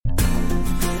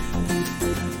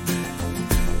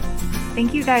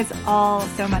Thank you guys all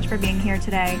so much for being here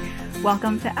today.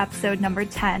 Welcome to episode number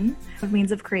 10 of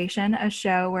Means of Creation, a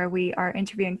show where we are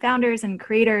interviewing founders and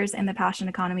creators in the passion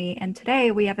economy. And today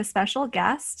we have a special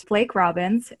guest, Blake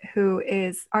Robbins, who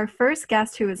is our first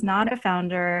guest who is not a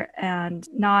founder and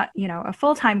not, a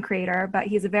full-time creator, but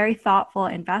he's a very thoughtful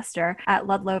investor at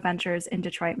Ludlow Ventures in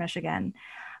Detroit, Michigan.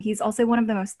 He's also one of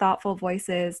the most thoughtful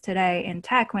voices today in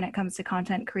tech when it comes to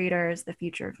content creators, the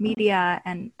future of media,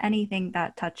 and anything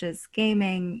that touches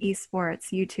gaming,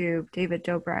 esports, YouTube, David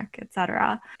Dobrik,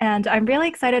 etc. And I'm really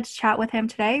excited to chat with him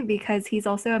today because he's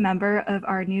also a member of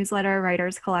our newsletter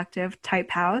writers collective,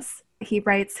 Type House. He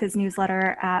writes his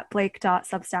newsletter at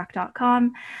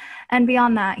blake.substack.com. And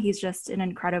beyond that, he's just an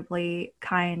incredibly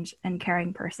kind and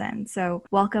caring person. So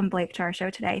welcome, Blake, to our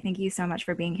show today. Thank you so much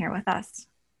for being here with us.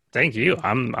 Thank you.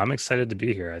 I'm excited to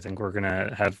be here. I think we're going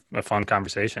to have a fun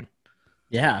conversation.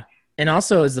 Yeah. And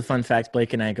also, as a fun fact,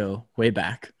 Blake and I go way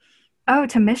back. Oh,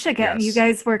 to Michigan. Yes. You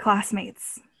guys were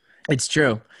classmates. It's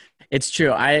true.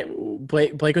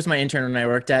 Blake was my intern when I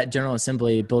worked at General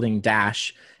Assembly building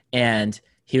Dash, and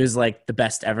he was like the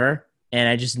best ever. And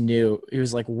I just knew he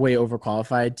was like way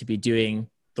overqualified to be doing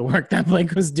the work that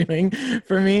Blake was doing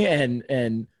for me.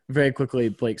 And very quickly,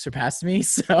 Blake surpassed me.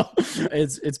 So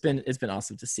it's been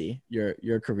awesome to see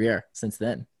your career since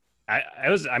then. That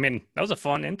was a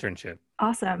fun internship.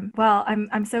 Awesome. Well,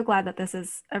 I'm so glad that this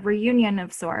is a reunion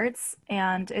of sorts,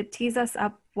 and it tees us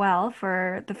up well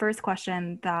for the first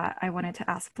question that I wanted to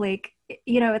ask Blake.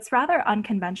 It's rather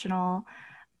unconventional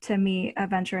to meet a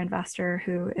venture investor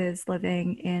who is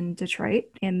living in Detroit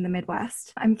in the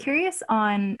Midwest. I'm curious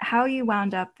on how you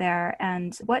wound up there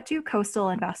and what do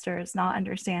coastal investors not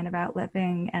understand about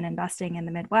living and investing in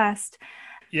the Midwest?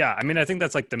 Yeah, I think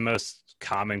that's like the most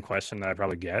common question that I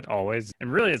probably get always.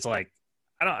 And really it's like,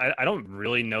 I don't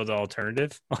really know the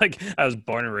alternative. Like I was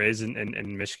born and raised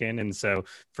in Michigan. And so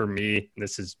for me,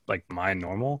 this is like my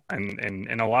normal. And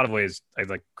in a lot of ways, I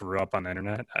like grew up on the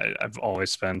internet. I've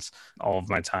always spent all of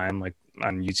my time like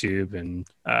on YouTube and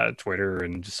Twitter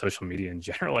and just social media in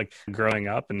general, like growing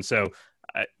up. And so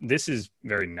this is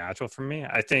very natural for me.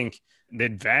 I think the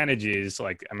advantage is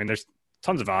there's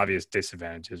tons of obvious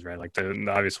disadvantages, right? Like the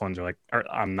obvious ones are like,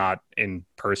 I'm not in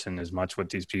person as much with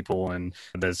these people, and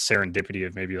the serendipity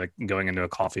of maybe like going into a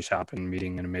coffee shop and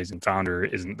meeting an amazing founder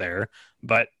isn't there.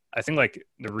 But I think like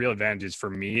the real advantages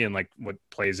for me and like what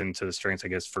plays into the strengths, I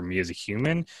guess, for me as a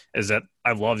human is that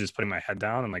I love just putting my head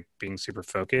down and like being super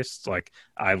focused. Like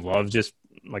I love just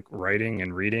like writing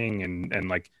and reading and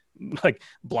like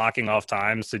blocking off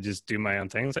times to just do my own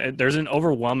things. There's an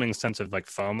overwhelming sense of like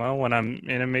FOMO when I'm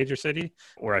in a major city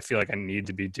where I feel like I need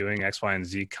to be doing X, Y, and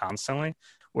Z constantly.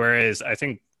 Whereas I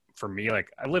think for me,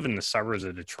 like I live in the suburbs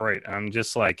of Detroit and I'm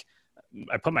just like,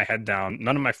 I put my head down.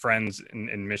 None of my friends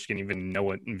in Michigan even know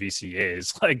what VC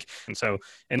is like. And so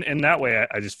in that way,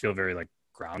 I just feel very like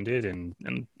grounded and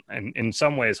in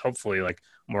some ways, hopefully like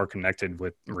more connected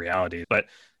with reality. But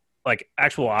like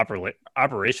actual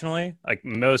operationally, like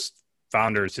most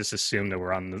founders just assume that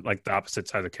we're on the opposite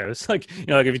side of the coast. Like,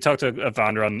 like if you talk to a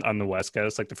founder on the West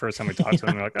Coast, like the first time we talk to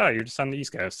them, they're like, oh, you're just on the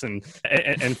East Coast. And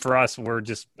for us, we're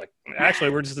just like,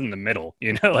 actually, we're just in the middle,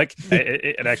 like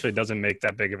it actually doesn't make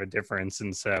that big of a difference.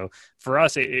 And so for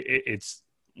us,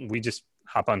 we just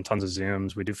hop on tons of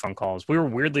Zooms. We do phone calls. We were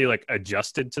weirdly like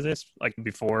adjusted to this like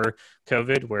before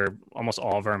COVID, where almost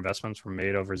all of our investments were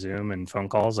made over Zoom and phone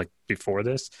calls like before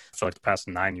this for like the past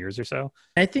 9 years or so.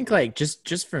 I think like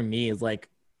just for me, like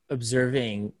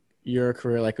observing your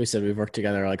career, like we said, we've worked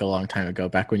together like a long time ago,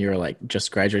 back when you were like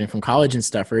just graduating from college and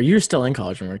stuff, or you're still in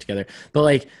college when we worked together. But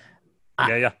like,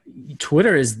 yeah.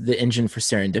 Twitter is the engine for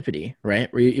serendipity,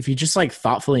 right? Where if you just like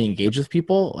thoughtfully engage with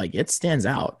people, like it stands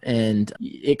out and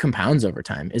it compounds over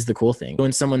time is the cool thing.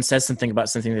 When someone says something about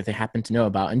something that they happen to know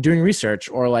about and doing research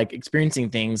or like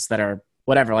experiencing things that are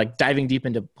whatever, like diving deep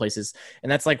into places.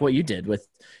 And that's like what you did with,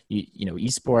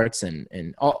 esports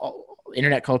and all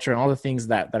internet culture and all the things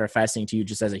that are fascinating to you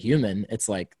just as a human. It's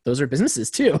like, those are businesses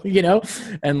too,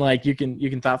 and like you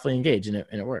can thoughtfully engage and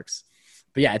it works.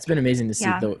 But yeah, it's been amazing to see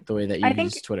the way that you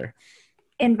use Twitter.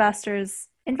 Investors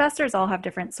all have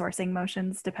different sourcing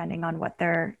motions depending on what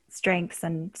their strengths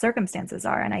and circumstances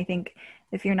are. And I think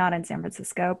if you're not in San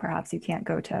Francisco, perhaps you can't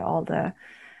go to all the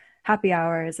happy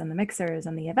hours and the mixers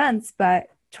and the events, but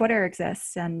Twitter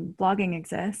exists and blogging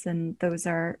exists, and those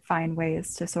are fine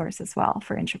ways to source as well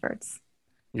for introverts.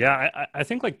 Yeah, I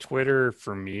think like Twitter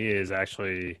for me is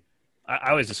actually,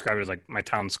 I always describe it as like my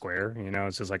town square,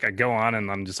 it's just like I go on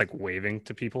and I'm just like waving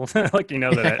to people like,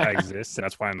 that I exist. And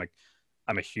that's why I'm like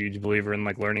I'm a huge believer in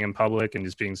like learning in public and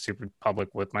just being super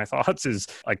public with my thoughts is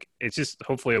like, it's just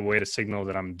hopefully a way to signal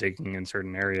that I'm digging in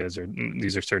certain areas or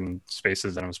these are certain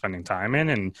spaces that I'm spending time in.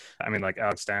 And I mean, like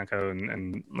Alex Danko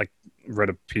and like wrote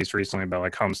a piece recently about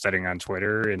like homesteading on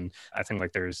Twitter. And I think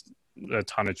like there's a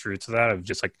ton of truth to that of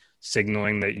just like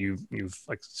signaling that you've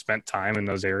like spent time in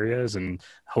those areas, and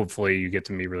hopefully you get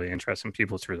to meet really interesting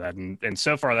people through that. And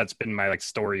so far that's been my like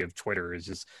story of Twitter, is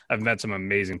just I've met some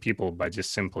amazing people by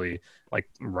just simply like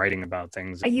writing about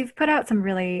things. You've put out some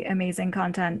really amazing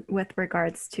content with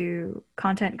regards to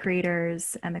content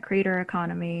creators and the creator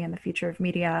economy and the future of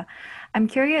media. I'm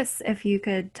curious if you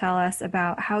could tell us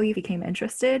about how you became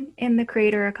interested in the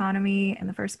creator economy in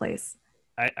the first place.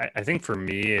 I think for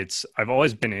me, I've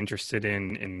always been interested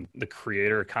in the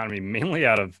creator economy, mainly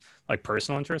out of like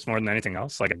personal interest more than anything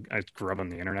else. Like I grew up on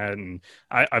the internet, and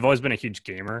I've always been a huge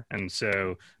gamer. And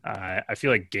so I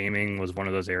feel like gaming was one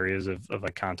of those areas of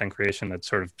like content creation that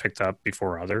sort of picked up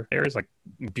before other areas, like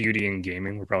beauty and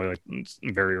gaming were probably like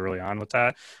very early on with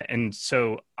that. And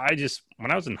so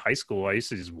when I was in high school, I used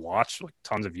to just watch like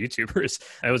tons of YouTubers.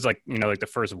 It was like, like the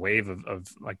first wave of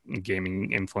like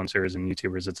gaming influencers and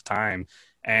YouTubers at the time.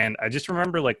 And I just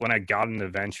remember like when I got into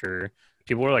venture,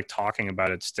 people were like talking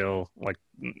about it still, like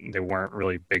they weren't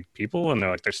really big people. And they're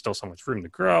like, there's still so much room to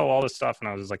grow, all this stuff. And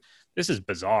I was just like, this is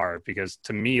bizarre, because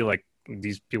to me, like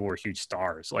these people were huge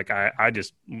stars. Like I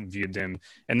just viewed them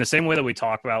in the same way that we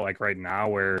talk about like right now,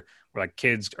 where like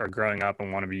kids are growing up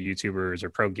and want to be YouTubers or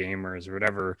pro gamers or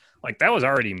whatever. Like that was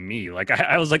already me. Like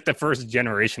I was like the first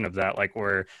generation of that, like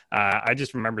where I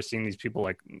just remember seeing these people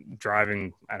like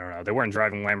driving, I don't know, they weren't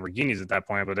driving Lamborghinis at that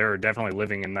point, but they were definitely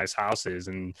living in nice houses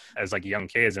and as like young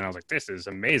kids. And I was like, this is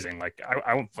amazing. Like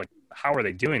I like, how are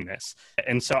they doing this?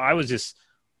 And so I was just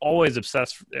always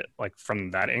obsessed like from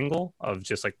that angle of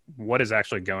just like what is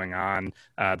actually going on,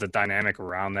 the dynamic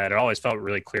around that. It always felt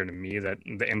really clear to me that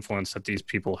the influence that these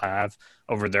people have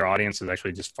over their audience is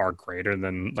actually just far greater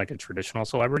than like a traditional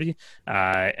celebrity,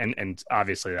 and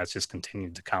obviously that's just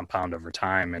continued to compound over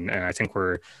time. And I think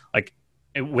we're like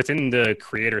within the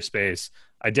creator space,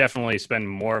 I definitely spend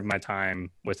more of my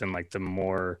time within like the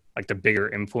more like the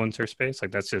bigger influencer space. Like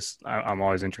that's just, I'm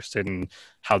always interested in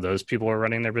how those people are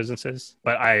running their businesses.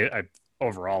 But I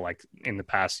overall, like in the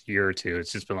past year or two,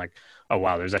 it's just been like, oh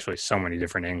wow, there's actually so many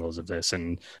different angles of this.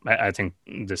 And I think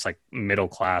this like middle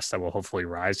class that will hopefully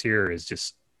rise here is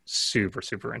just super,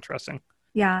 super interesting.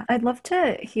 Yeah, I'd love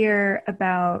to hear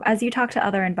about, as you talk to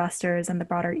other investors in the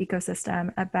broader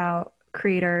ecosystem about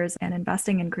creators and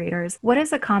investing in creators, what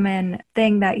is a common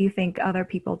thing that you think other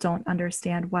people don't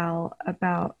understand well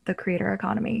about the creator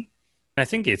economy? I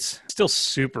think it's still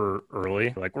super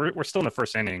early. Like we're still in the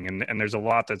first inning, and there's a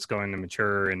lot that's going to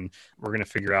mature, and we're going to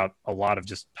figure out a lot of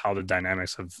just how the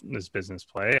dynamics of this business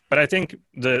play. But I think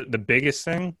the biggest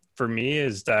thing for me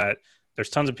is that there's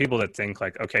tons of people that think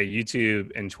like, okay,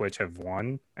 YouTube and Twitch have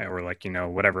won, or like,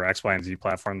 whatever X, Y, and Z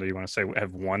platform that you want to say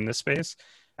have won this space.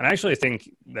 And I actually think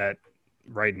that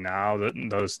right now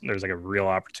there's like a real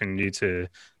opportunity to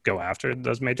go after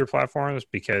those major platforms,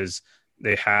 because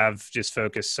they have just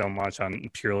focused so much on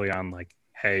purely on like,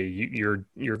 hey, you're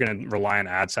going to rely on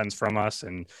AdSense from us,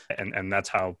 and that's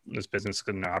how this business is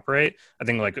going to operate. I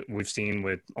think like we've seen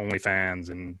with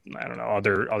OnlyFans and I don't know,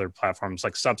 other platforms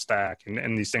like Substack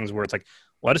and these things where it's like,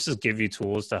 let us just give you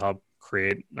tools to help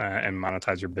create and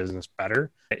monetize your business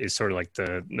better, is sort of like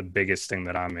the biggest thing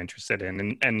that I'm interested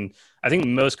in. And I think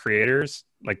most creators,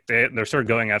 like they're sort of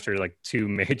going after like two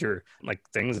major like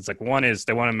things. It's like, one is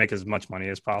they want to make as much money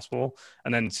as possible,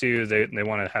 and then two, they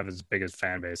want to have as big a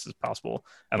fan base as possible.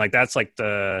 And like that's like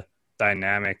the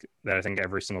dynamic that I think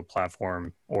every single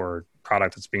platform or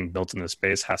product that's being built in this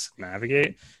space has to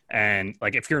navigate. And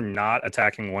like if you're not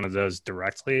attacking one of those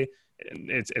directly,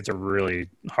 it's a really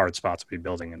hard spot to be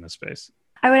building in this space.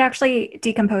 I would actually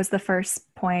decompose the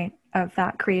first point of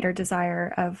that creator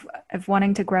desire of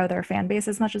wanting to grow their fan base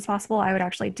as much as possible. I would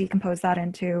actually decompose that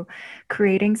into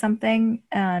creating something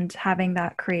and having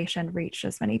that creation reach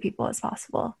as many people as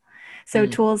possible. So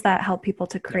tools that help people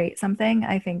to create something,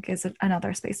 I think, is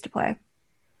another space to play.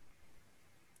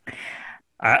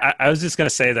 I was just going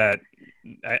to say that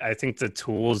I think the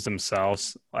tools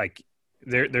themselves, like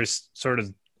there's sort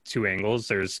of two angles.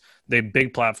 There's the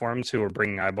big platforms who are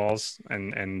bringing eyeballs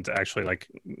and actually like,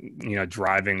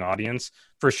 driving audience,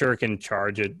 for sure can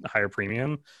charge a higher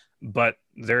premium. But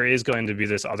there is going to be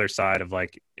this other side of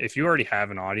like, if you already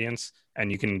have an audience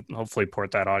and you can hopefully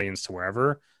port that audience to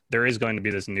wherever, there is going to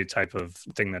be this new type of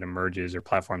thing that emerges, or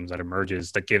platforms that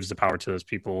emerges, that gives the power to those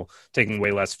people, taking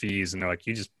way less fees. And they're like,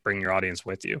 you just bring your audience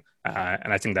with you.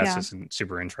 And I think that's just a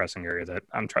super interesting area that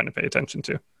I'm trying to pay attention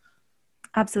to.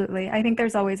 Absolutely. I think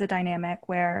there's always a dynamic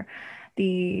where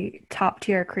the top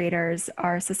tier creators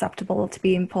are susceptible to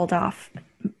being pulled off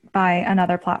by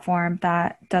another platform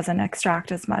that doesn't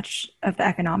extract as much of the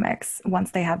economics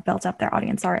once they have built up their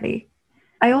audience already.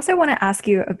 I also want to ask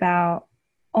you about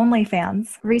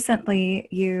OnlyFans. Recently,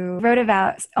 you wrote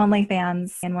about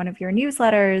OnlyFans in one of your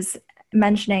newsletters,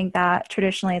 mentioning that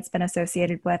traditionally it's been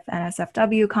associated with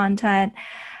NSFW content.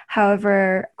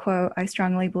 However, quote, I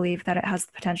strongly believe that it has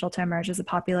the potential to emerge as a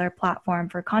popular platform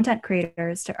for content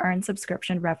creators to earn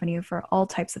subscription revenue for all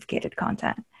types of gated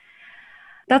content.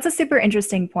 That's a super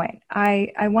interesting point.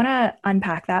 I want to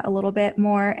unpack that a little bit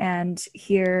more and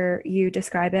hear you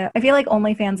describe it. I feel like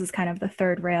OnlyFans is kind of the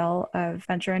third rail of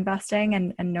venture investing,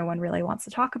 and no one really wants to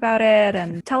talk about it.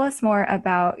 And tell us more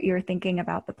about your thinking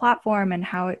about the platform and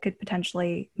how it could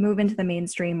potentially move into the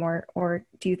mainstream, or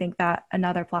do you think that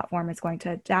another platform is going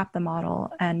to adapt the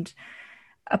model and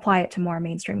apply it to more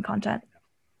mainstream content?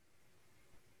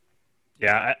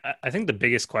 Yeah, I think the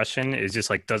biggest question is just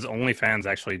like, does OnlyFans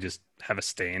actually just have a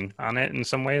stain on it in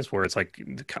some ways where it's like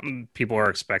people are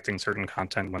expecting certain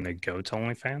content when they go to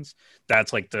OnlyFans?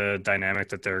 That's like the dynamic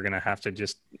that they're going to have to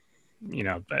just,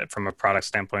 from a product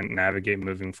standpoint, navigate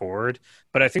moving forward.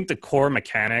 But I think the core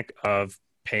mechanic of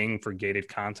paying for gated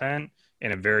content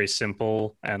in a very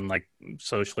simple and like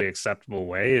socially acceptable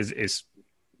way is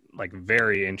like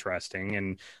very interesting.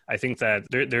 And I think that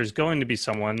there's going to be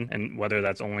someone, and whether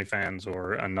that's OnlyFans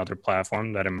or another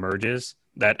platform that emerges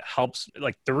that helps.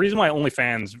 Like the reason why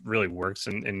OnlyFans really works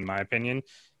in my opinion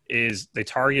is they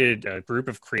targeted a group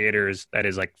of creators that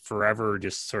is like forever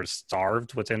just sort of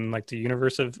starved within like the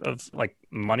universe of like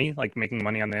money, like making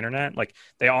money on the internet. Like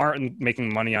they aren't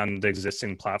making money on the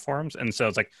existing platforms. And so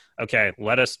it's like, okay,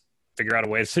 let us figure out a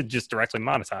way to just directly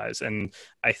monetize. And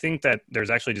I think that there's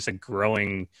actually just a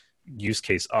growing use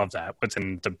case of that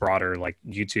within the broader like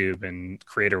YouTube and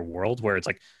creator world, where it's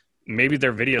like maybe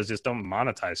their videos just don't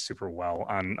monetize super well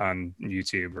on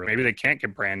YouTube, or maybe they can't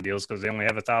get brand deals because they only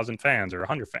have 1,000 fans or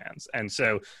 100 fans. And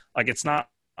so like it's not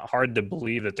hard to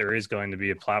believe that there is going to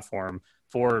be a platform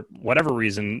for whatever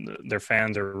reason their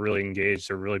fans are really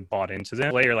engaged or really bought into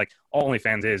them. Later, like all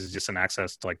OnlyFans is just an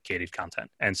access to like gated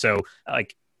content. And so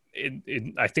like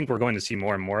I think we're going to see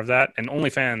more and more of that. And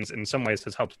OnlyFans in some ways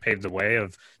has helped pave the way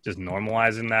of just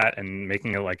normalizing that and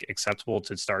making it like acceptable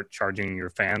to start charging your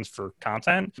fans for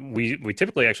content. We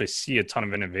typically actually see a ton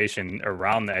of innovation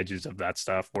around the edges of that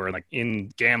stuff, where like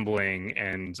in gambling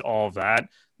and all of that,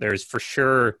 there's for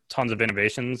sure tons of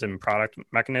innovations and product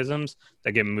mechanisms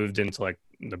that get moved into like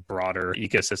the broader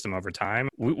ecosystem over time.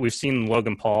 We've seen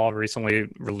Logan Paul recently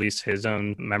release his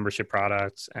own membership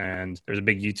products, and there's a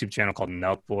big YouTube channel called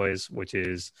Nelk Boys, which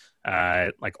is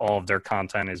like all of their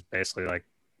content is basically like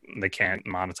they can't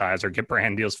monetize or get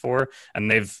brand deals for, and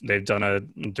they've done a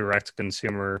direct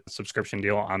consumer subscription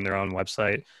deal on their own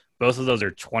website. Both of those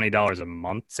are $20 a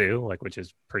month too, like, which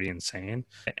is pretty insane.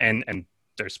 And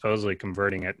they're supposedly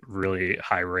converting at really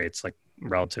high rates, like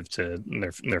relative to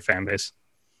their fan base.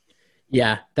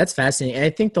 Yeah, that's fascinating. And I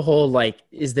think the whole, like,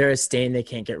 is there a stain they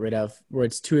can't get rid of where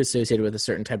it's too associated with a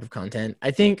certain type of content?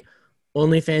 I think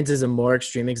OnlyFans is a more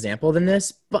extreme example than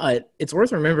this, but it's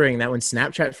worth remembering that when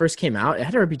Snapchat first came out, it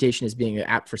had a reputation as being an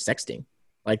app for sexting.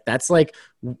 That's what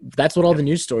all the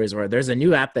news stories were. There's a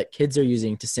new app that kids are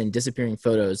using to send disappearing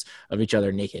photos of each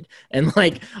other naked. And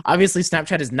like, obviously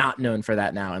Snapchat is not known for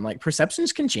that now. And like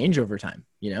perceptions can change over time,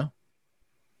 you know?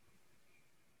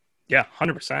 Yeah,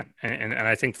 100%. And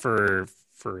I think for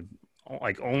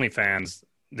like OnlyFans,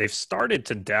 they've started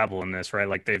to dabble in this, right?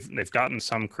 Like they've gotten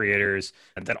some creators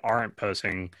that aren't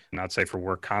posting not safe for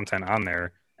work content on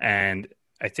there. And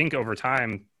I think over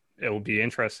time it will be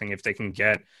interesting if they can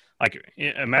get, like,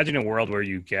 imagine a world where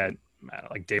you get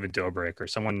like David Dobrik or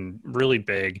someone really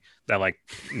big that like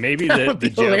maybe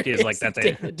the joke is like that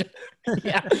they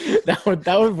yeah, that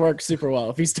would work super well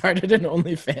if he started an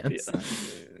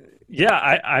OnlyFans.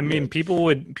 Yeah, I mean, people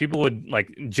would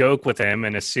like joke with him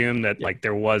and assume that like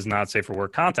there was not safe for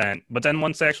work content, but then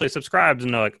once they actually subscribed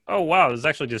and they're like, oh wow, this is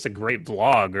actually just a great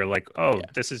vlog, or like, oh,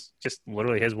 this is just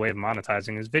literally his way of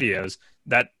monetizing his videos,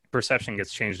 that perception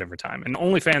gets changed over time. And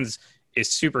OnlyFans is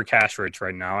super cash rich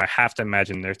right now. I have to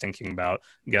imagine they're thinking about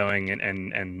going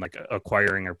and like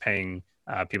acquiring or paying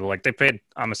people. Like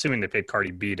I'm assuming they paid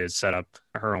Cardi B to set up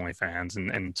her OnlyFans,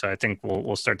 and so I think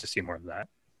we'll start to see more of that.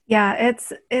 Yeah,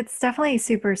 it's definitely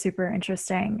super, super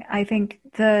interesting. I think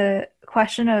the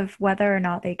question of whether or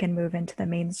not they can move into the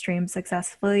mainstream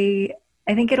successfully,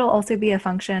 I think it'll also be a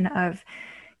function of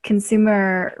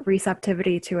consumer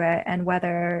receptivity to it and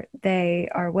whether they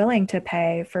are willing to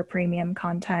pay for premium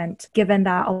content, given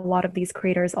that a lot of these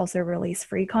creators also release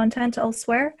free content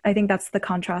elsewhere. I think that's the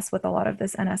contrast with a lot of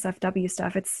this NSFW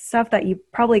stuff. It's stuff that you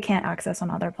probably can't access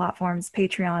on other platforms.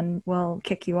 Patreon will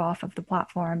kick you off of the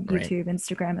platform, Right. YouTube,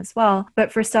 Instagram as well.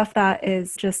 But for stuff that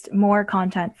is just more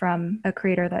content from a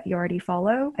creator that you already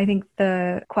follow, I think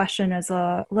the question is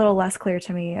a little less clear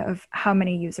to me of how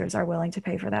many users are willing to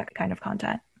pay for that kind of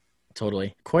content.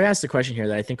 Totally. Koi asked a question here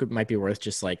that I think might be worth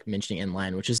just like mentioning in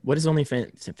line, which is what is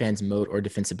OnlyFans moat or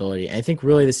defensibility? And I think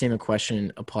really the same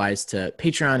question applies to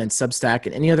Patreon and Substack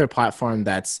and any other platform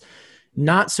that's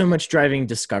not so much driving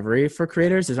discovery for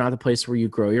creators. It's not the place where you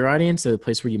grow your audience, or the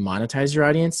place where you monetize your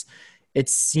audience. It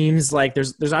seems like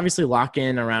there's obviously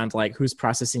lock-in around like who's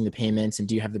processing the payments and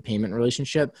do you have the payment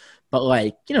relationship. But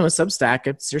like, Substack,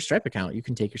 it's your Stripe account. You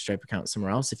can take your Stripe account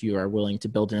somewhere else if you are willing to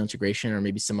build an integration, or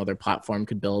maybe some other platform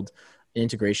could build an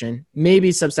integration.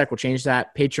 Maybe Substack will change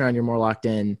that. Patreon, you're more locked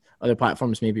in. Other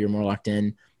platforms, maybe you're more locked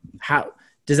in. How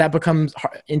does that become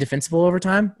indefensible over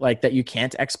time? Like that you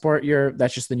can't export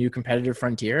that's just the new competitive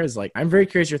frontier? Is like, I'm very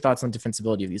curious your thoughts on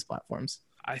defensibility of these platforms.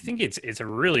 I think it's a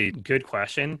really good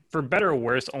question. For better or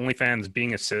worse, OnlyFans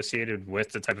being associated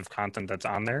with the type of content that's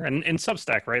on there, and in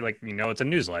Substack, right? Like, it's a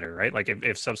newsletter, right? Like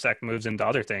if Substack moves into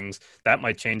other things, that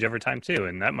might change over time too,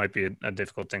 and that might be a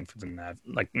difficult thing for them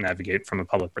to navigate from a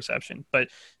public perception. But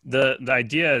the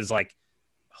idea is like,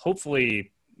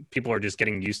 hopefully people are just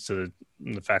getting used to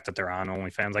the fact that they're on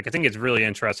OnlyFans. Like, I think it's really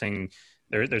interesting.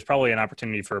 There's probably an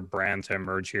opportunity for a brand to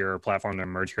emerge here, or a platform to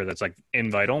emerge here that's like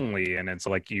invite only, and it's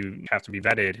like you have to be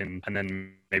vetted, and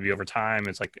then maybe over time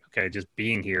it's like, okay, just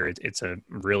being here, it's a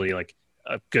really like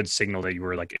a good signal that you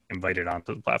were like invited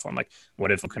onto the platform. Like,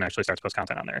 what if we can actually start to post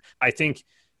content on there? I think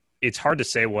it's hard to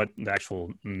say what the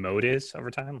actual mode is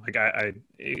over time. Like I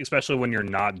especially when you're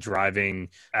not driving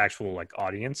actual like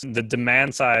audience, the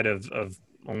demand side of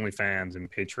OnlyFans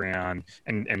and Patreon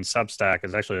and Substack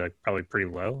is actually like probably pretty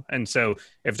low. And so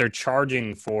if they're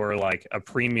charging for like a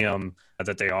premium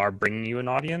that they are bringing you an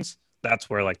audience,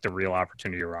 that's where like the real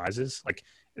opportunity arises. Like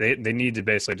they need to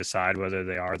basically decide whether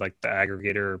they are like the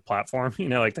aggregator platform,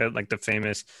 like the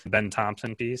famous Ben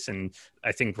Thompson piece. And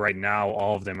I think right now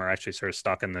all of them are actually sort of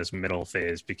stuck in this middle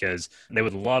phase because they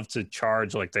would love to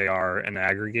charge like they are an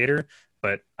aggregator,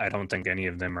 but I don't think any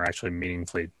of them are actually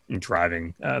meaningfully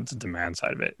driving the demand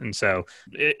side of it. And so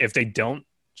if they don't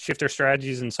shift their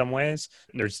strategies in some ways,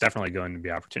 there's definitely going to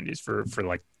be opportunities for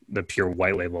like the pure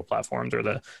white label platforms or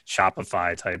the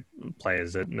Shopify type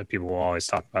plays that people will always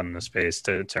talk about in the space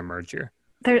to emerge here.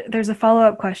 There's a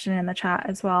follow-up question in the chat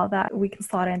as well that we can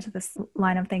slot into this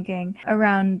line of thinking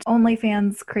around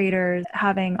OnlyFans creators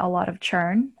having a lot of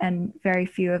churn and very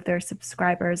few of their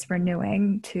subscribers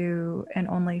renewing to an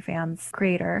OnlyFans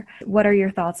creator. What are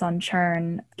your thoughts on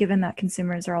churn, given that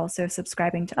consumers are also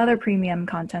subscribing to other premium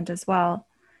content as well?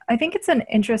 I think it's an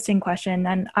interesting question,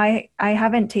 and I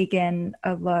haven't taken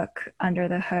a look under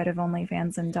the hood of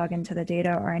OnlyFans and dug into the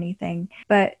data or anything,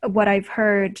 but what I've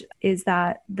heard is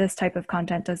that this type of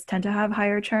content does tend to have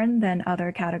higher churn than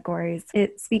other categories.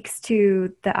 It speaks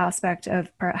to the aspect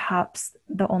of perhaps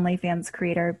the OnlyFans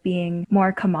creator being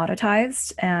more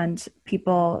commoditized and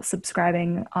people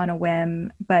subscribing on a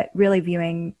whim, but really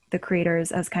viewing the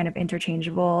creators as kind of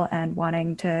interchangeable and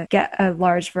wanting to get a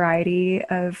large variety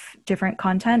of different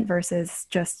content versus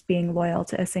just being loyal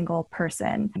to a single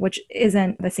person, which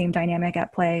isn't the same dynamic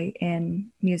at play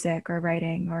in music or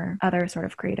writing or other sort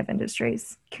of creative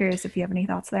industries. Curious if you have any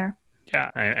thoughts there.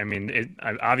 Yeah, I mean,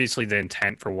 obviously the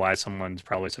intent for why someone's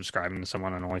probably subscribing to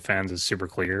someone on OnlyFans is super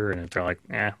clear, and if they're like,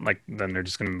 then they're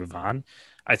just going to move on.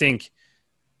 I think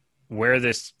where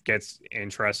this gets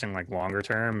interesting, like longer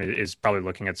term, is probably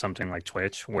looking at something like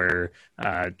Twitch, where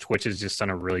Twitch has just done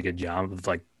a really good job of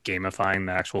like gamifying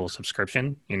the actual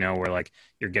subscription, where like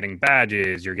you're getting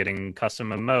badges, you're getting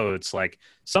custom emotes, like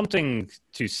something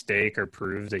to stake or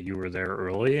prove that you were there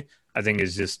early, I think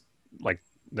is just like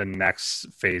the next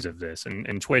phase of this.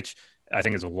 And Twitch, I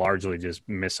think, is largely just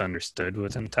misunderstood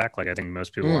within tech. Like I think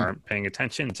most people aren't paying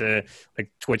attention to like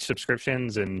Twitch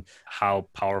subscriptions and how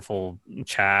powerful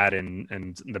chat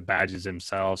and the badges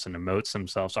themselves and emotes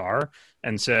themselves are.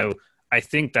 And so I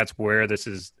think that's where this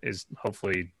is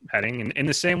hopefully heading. And in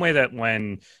the same way that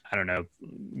when, I don't know,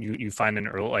 you find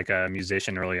a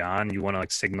musician early on, you want to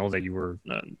like signal that you were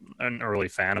an early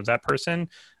fan of that person.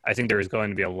 I think there is going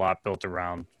to be a lot built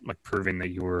around like proving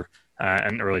that you were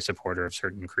an early supporter of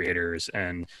certain creators,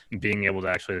 and being able to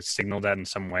actually signal that in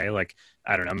some way, like,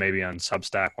 I don't know, maybe on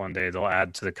Substack one day they'll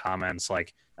add to the comments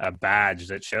like a badge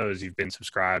that shows you've been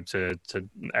subscribed to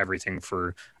everything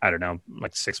for, I don't know,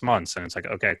 like 6 months. And it's like,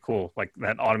 okay, cool. Like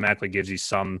that automatically gives you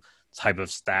some type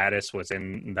of status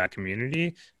within that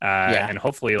community. And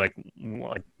hopefully like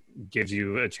gives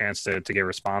you a chance to get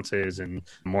responses and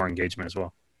more engagement as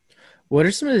well. What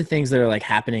are some of the things that are like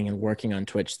happening and working on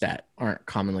Twitch that aren't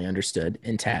commonly understood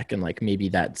in tech, and like maybe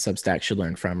that Substack should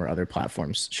learn from or other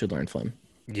platforms should learn from?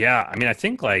 Yeah, I mean, I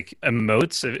think like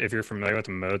emotes, if you're familiar with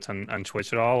emotes on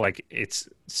Twitch at all, like it's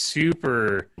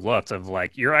super looked of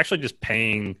like you're actually just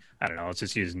paying, I don't know, let's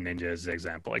just use Ninja as an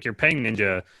example. Like you're paying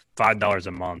Ninja $5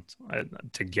 a month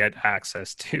to get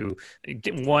access to,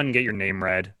 get your name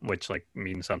read, which like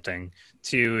means something.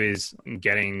 Two is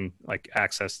getting like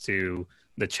access to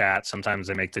the chat. Sometimes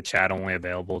they make the chat only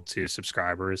available to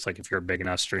subscribers. Like if you're a big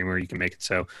enough streamer, you can make it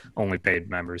so only paid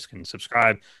members can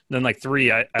subscribe. Then like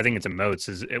three, I think it's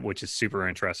emotes, which is super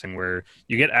interesting, where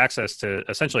you get access to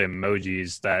essentially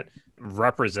emojis that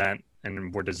represent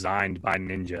and were designed by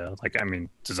Ninja. Like, I mean,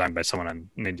 designed by someone on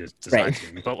Ninja's design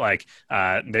team, but like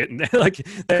they like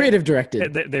creative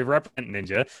directed. They represent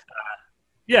Ninja.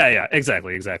 Yeah,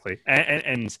 exactly.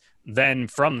 And then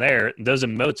from there, those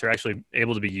emotes are actually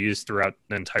able to be used throughout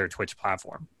the entire Twitch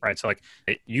platform, right? So like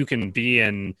you can be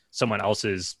in someone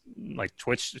else's like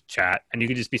Twitch chat and you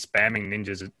can just be spamming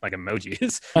Ninjas like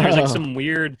emojis. There's like some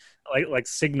weird like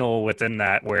signal within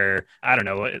that where, I don't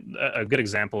know, a good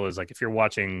example is like if you're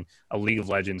watching a League of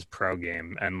Legends pro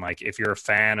game and like if you're a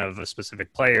fan of a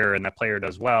specific player and that player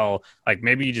does well, like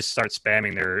maybe you just start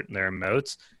spamming their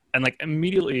emotes and like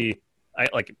immediately, I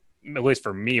like, at least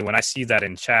for me, when I see that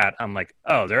in chat, I'm like,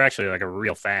 oh, they're actually like a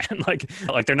real fan. like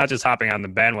they're not just hopping on the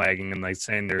bandwagon and like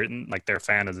saying they're a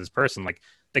fan of this person. Like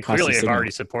they clearly have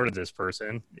already supported this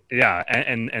person. Yeah.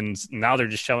 And now they're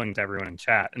just showing to everyone in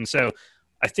chat. And so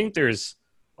I think there's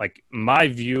like my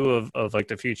view of like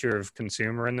the future of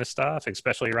consumer and this stuff,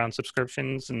 especially around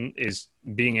subscriptions, and is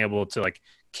being able to like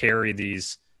carry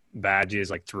these badges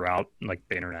like throughout like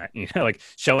the internet, like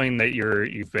showing that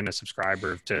you've been a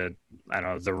subscriber to, I don't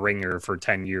know, The Ringer for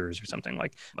 10 years or something.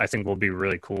 Like I think will be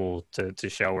really cool to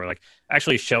show, where like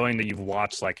actually showing that you've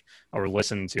watched like or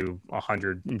listened to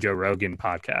 100 Joe Rogan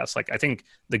podcasts. Like I think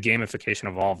the gamification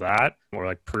of all of that, or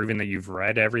like proving that you've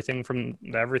read everything from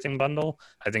the Everything bundle,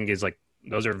 I think is like,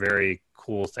 those are very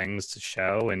cool things to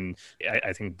show. And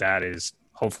I think that is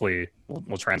hopefully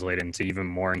will translate into even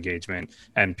more engagement,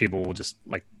 and people will just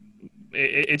like,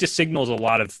 it just signals a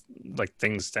lot of like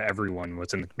things to everyone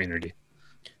within the community.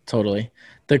 Totally.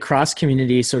 The cross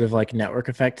community sort of like network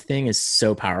effect thing is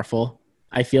so powerful.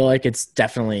 I feel like it's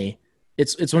definitely,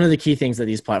 it's one of the key things that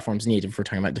these platforms need if we're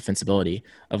talking about defensibility,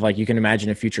 of like, you can imagine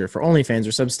a future for OnlyFans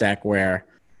or Substack where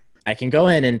I can go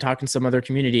in and talk in some other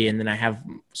community and then I have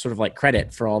sort of like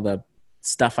credit for all the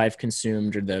stuff I've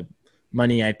consumed or the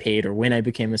money I paid or when I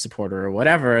became a supporter or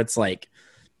whatever. It's like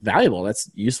valuable. That's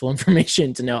useful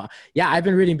information to know. Yeah, I've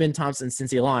been reading Ben Thompson since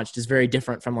he launched. Is very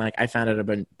different from like I found out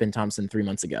about Ben Thompson 3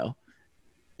 months ago.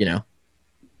 Yeah.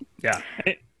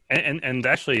 And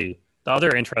actually the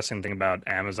other interesting thing about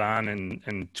Amazon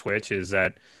and Twitch is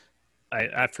that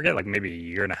I forget, like maybe a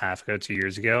year and a half ago, 2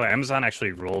 years ago, Amazon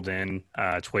actually rolled in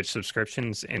Twitch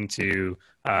subscriptions into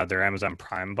their Amazon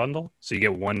Prime bundle. So you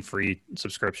get one free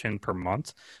subscription per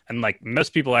month. And like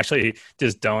most people actually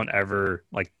just don't ever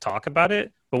like talk about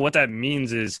it. But what that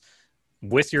means is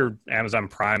with your Amazon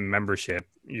Prime membership,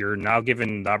 you're now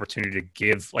given the opportunity to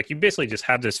give, like you basically just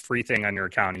have this free thing on your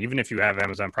account. Even if you have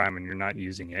Amazon Prime and you're not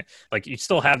using it, like you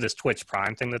still have this Twitch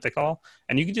Prime thing that they call,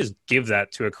 and you can just give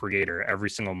that to a creator every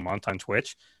single month on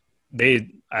Twitch.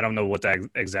 I don't know what that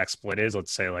exact split is.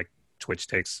 Let's say like Twitch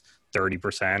takes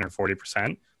 30% or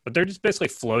 40%, but they're just basically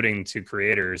floating to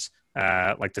creators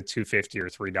like the $2.50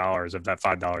 or $3 of that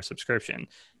 $5 subscription.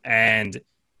 And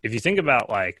if you think about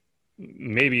like,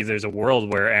 maybe there's a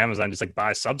world where Amazon just like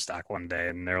buys Substack one day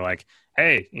and they're like,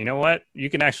 hey, you know what?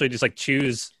 You can actually just like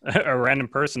choose a random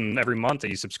person every month that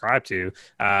you subscribe to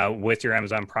with your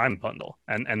Amazon Prime bundle.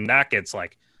 And that gets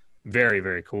like very,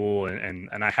 very cool. And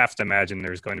I have to imagine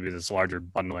there's going to be this larger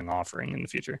bundling offering in the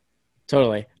future.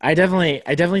 Totally. I definitely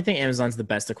think Amazon's the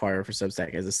best acquirer for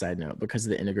Substack, as a side note, because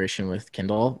the integration with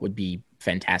Kindle would be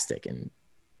fantastic. And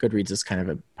Goodreads is kind of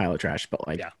a pile of trash, but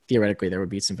like theoretically there would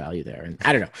be some value there. And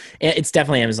I don't know. It's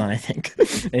definitely Amazon, I think.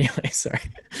 Anyway, sorry.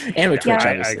 And with Twitch,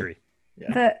 obviously. I agree.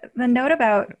 Yeah. The note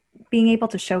about being able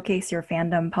to showcase your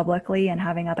fandom publicly and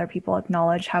having other people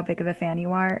acknowledge how big of a fan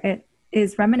you are,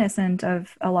 is reminiscent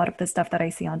of a lot of the stuff that I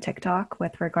see on TikTok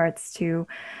with regards to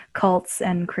cults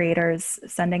and creators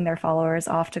sending their followers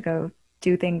off to go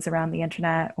do things around the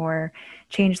internet or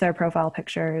change their profile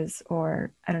pictures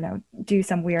or, I don't know, do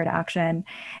some weird action.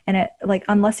 And it, like,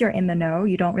 unless you're in the know,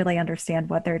 you don't really understand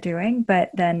what they're doing. But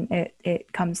then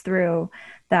it comes through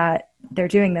that they're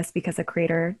doing this because a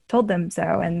creator told them so,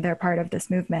 and they're part of this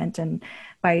movement. And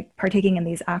by partaking in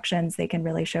these actions, they can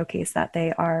really showcase that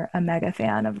they are a mega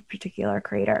fan of a particular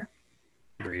creator.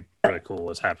 Really cool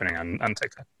what's happening on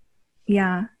TikTok.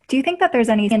 Yeah. Do you think that there's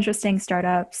any interesting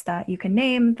startups that you can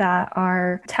name that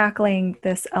are tackling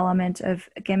this element of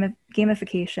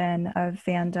gamification of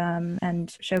fandom and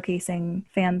showcasing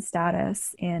fan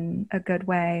status in a good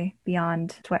way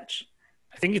beyond Twitch?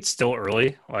 I think it's still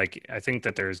early. Like, I think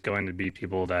that there's going to be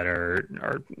people that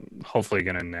are hopefully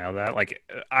going to nail that. Like,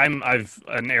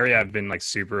 an area I've been like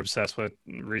super obsessed with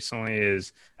recently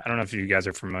is, I don't know if you guys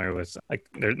are familiar with, like,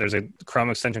 there's a Chrome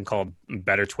extension called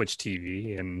Better Twitch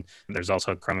TV, and there's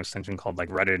also a Chrome extension called like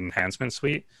Reddit Enhancement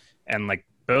Suite, and like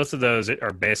both of those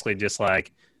are basically just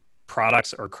like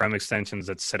products or Chrome extensions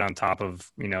that sit on top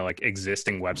of, you know, like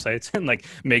existing websites and like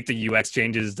make the UX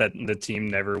changes that the team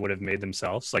never would have made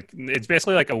themselves. Like, it's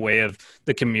basically like a way of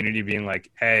the community being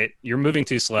like, hey, you're moving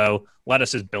too slow. Let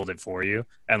us just build it for you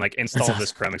and like install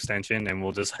this Chrome extension, and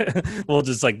we'll just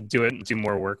like do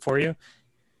more work for you.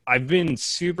 I've been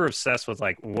super obsessed with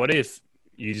like, what if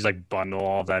you just like bundle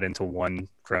all of that into one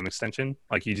Chrome extension?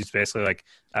 Like, you just basically like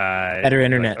better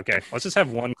internet. Like, okay, let's just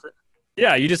have one.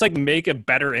 Yeah, you just like make a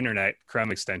better internet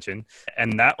Chrome extension,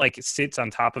 and that like sits on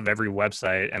top of every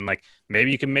website, and like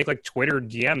maybe you can make like Twitter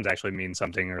DMs actually mean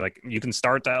something, or like you can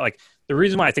start that. Like, the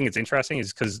reason why I think it's interesting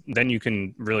is because then you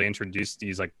can really introduce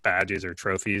these like badges or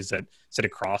trophies that sit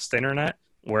across the internet,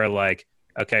 where like,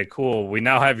 okay, cool, we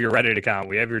now have your Reddit account,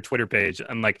 we have your Twitter page,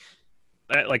 and like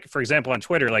for example, on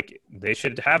Twitter, like they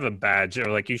should have a badge, or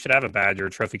like you should have a badge or a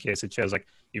trophy case that shows like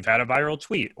you've had a viral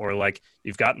tweet, or like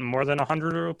you've gotten more than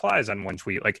 100 replies on one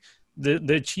tweet. Like the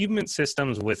achievement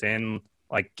systems within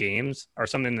like games are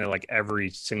something that like every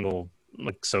single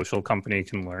like social company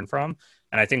can learn from.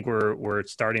 And I think we're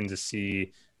starting to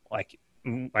see, like,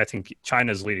 I think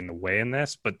China's leading the way in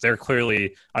this, but they're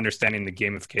clearly understanding the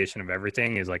gamification of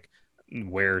everything is like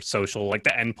where social, like the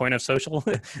endpoint of social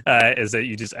is that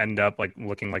you just end up like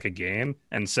looking like a game.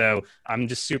 And so I'm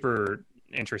just super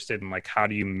interested in like, how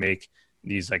do you make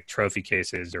these like trophy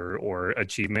cases or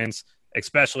achievements,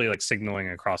 especially like signaling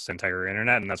across the entire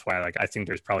internet. And that's why like I think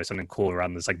there's probably something cool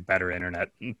around this like better internet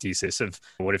thesis of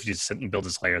what if you just sit and build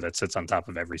this layer that sits on top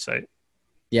of every site.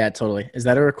 Yeah, totally. Is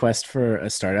that a request for a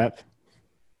startup?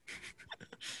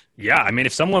 Yeah, I mean,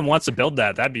 if someone wants to build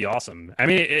that, that'd be awesome. I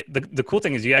mean, the cool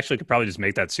thing is you actually could probably just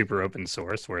make that super open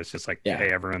source, where it's just like, hey,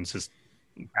 everyone's just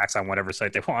acts on whatever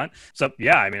site they want. So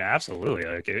yeah, I mean, absolutely.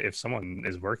 Like, if someone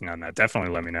is working on that,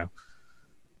 definitely let me know.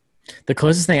 The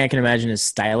closest thing I can imagine is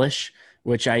Stylish,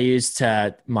 which I use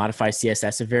to modify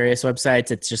CSS of various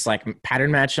websites. It's just like pattern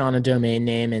match on a domain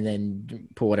name and then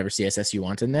put whatever CSS you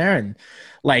want in there. And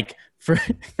like for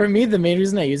me, the main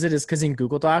reason I use it is because in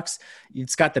Google Docs,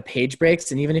 it's got the page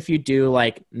breaks. And even if you do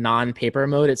like non-paper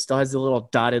mode, it still has the little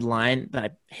dotted line that I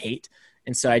hate.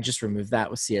 And so I just remove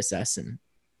that with CSS, and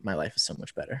my life is so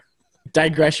much better.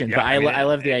 Digression, yeah, but I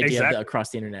love the idea of the across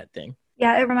the internet thing.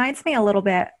 Yeah, it reminds me a little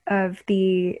bit of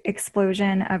the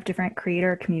explosion of different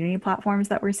creator community platforms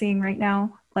that we're seeing right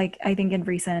now. Like, I think in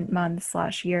recent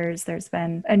months/years, there's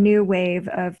been a new wave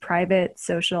of private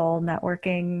social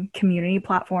networking community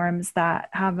platforms that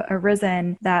have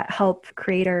arisen that help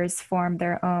creators form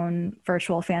their own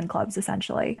virtual fan clubs,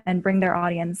 essentially, and bring their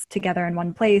audience together in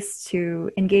one place to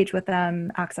engage with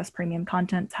them, access premium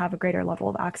content, to have a greater level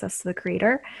of access to the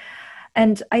creator.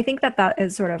 And I think that that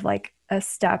is sort of like a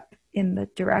step in the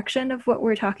direction of what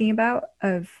we're talking about,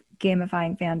 of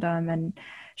gamifying fandom and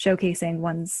showcasing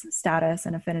one's status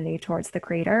and affinity towards the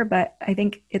creator. But I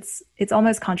think it's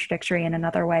almost contradictory in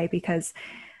another way, because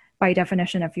by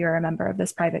definition, if you're a member of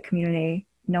this private community,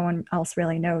 no one else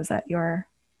really knows that you're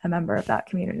a member of that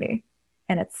community,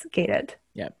 and it's gated.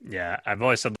 Yeah. I've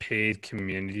always said paid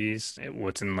communities,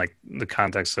 what's in like the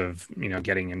context of, you know,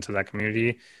 getting into that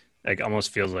community, like almost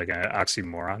feels like an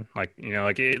oxymoron. Like, you know,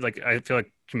 like I feel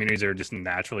like communities are just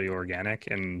naturally organic,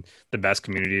 and the best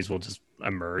communities will just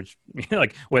emerge, you know,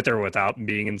 like with or without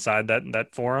being inside that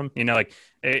forum. You know, like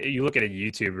you look at a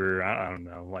YouTuber, I don't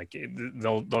know, like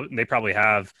they probably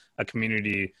have a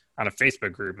community on a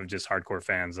Facebook group of just hardcore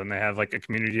fans, and they have like a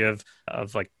community of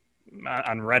like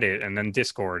on Reddit, and then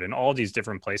Discord, and all these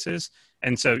different places.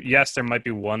 And so yes, there might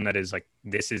be one that is like,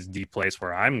 this is the place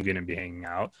where I'm going to be hanging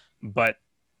out, but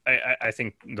I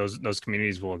think those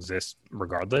communities will exist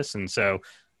regardless. And so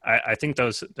I think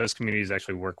those communities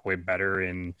actually work way better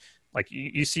in, like,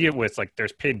 you see it with, like,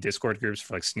 there's paid Discord groups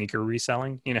for like sneaker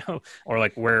reselling, or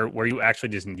like where you actually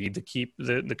just need to keep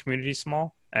the community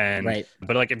small. And Right.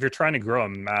 but like if you're trying to grow a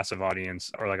massive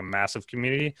audience or like a massive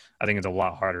community, I think it's a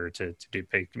lot harder to do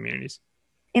paid communities.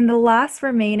 In the last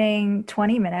remaining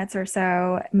 20 minutes or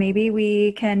so, maybe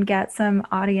we can get some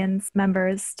audience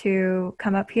members to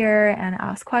come up here and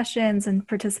ask questions and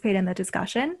participate in the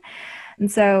discussion. And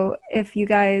so if you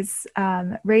guys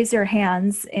raise your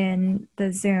hands in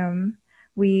the Zoom,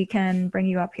 we can bring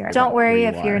you up here. Don't worry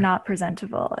if you're not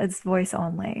presentable. It's voice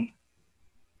only.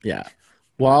 Yeah.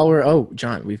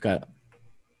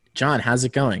 John, how's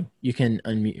it going? You can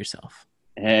unmute yourself.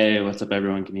 Hey, what's up,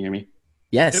 everyone? Can you hear me?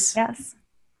 Yes. Yes.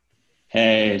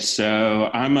 Hey,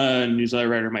 so I'm a newsletter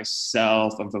writer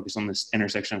myself. I'm focused on this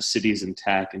intersection of cities and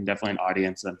tech, and definitely an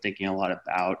audience that I'm thinking a lot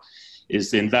about is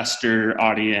the investor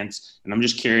audience. And I'm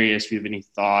just curious if you have any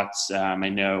thoughts. I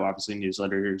know obviously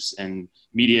newsletters and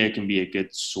media can be a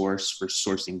good source for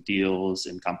sourcing deals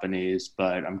and companies,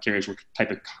 but I'm curious what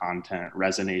type of content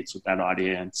resonates with that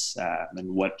audience, and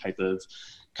what type of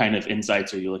kind of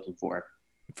insights are you looking for?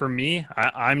 For me,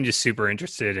 I'm just super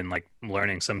interested in like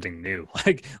learning something new.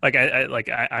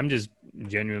 I'm just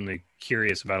genuinely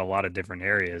curious about a lot of different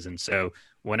areas. And so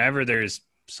whenever there's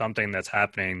something that's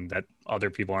happening that other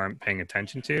people aren't paying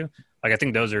attention to, like, I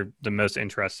think those are the most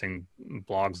interesting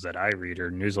blogs that I read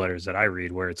or newsletters that I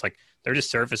read, where it's like they're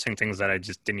just surfacing things that I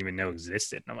just didn't even know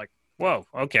existed. And I'm like, whoa,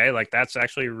 okay, like that's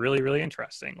actually really, really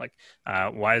interesting. Like,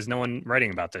 why is no one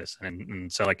writing about this?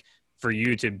 And so, like, for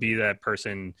you to be that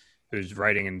person who's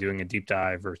writing and doing a deep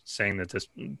dive or saying that this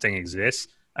thing exists,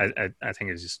 I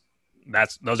think is just,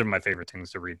 those are my favorite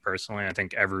things to read personally. I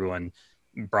think everyone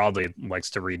broadly likes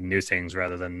to read new things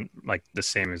rather than like the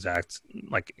same exact,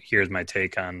 like, here's my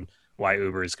take on why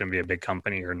Uber is going to be a big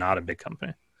company or not a big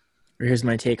company. Or here's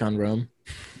my take on Rome.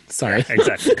 Sorry. Yeah,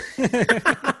 exactly.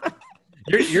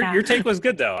 Your take was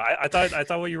good though. I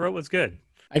thought what you wrote was good.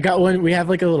 I got one. We have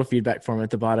like a little feedback form at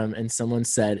the bottom, and someone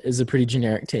said is a pretty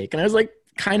generic take. And I was like,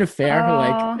 kind of fair.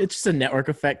 Like, it's just a network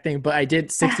effect thing. But I did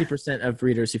 60% of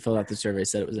readers who filled out the survey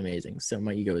said it was amazing. So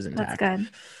my ego is intact. That's good.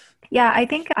 Yeah, I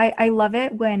think I love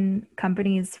it when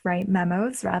companies write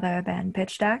memos rather than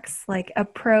pitch decks, like a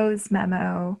prose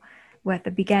memo with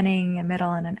a beginning, a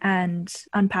middle, and an end,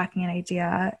 unpacking an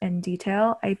idea in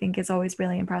detail, I think is always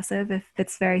really impressive. If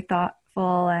it's very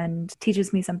thoughtful and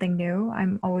teaches me something new,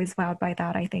 I'm always wowed by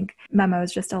that. I think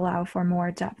memos just allow for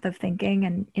more depth of thinking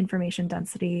and information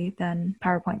density than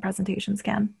PowerPoint presentations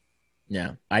can.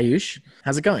 Yeah. Ayush,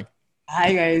 how's it going?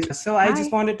 Hi, guys. So I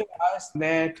just wanted to ask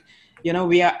that,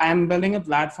 I'm building a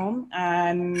platform,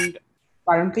 and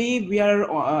currently we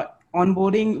are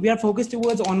we are focused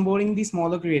towards onboarding the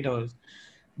smaller creators.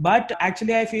 But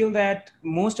actually, I feel that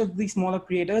most of the smaller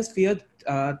creators fear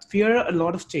a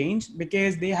lot of change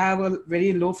because they have a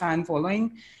very low fan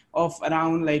following of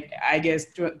around, like, I guess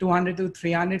 200 to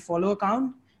 300 follower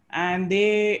count, and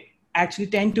they actually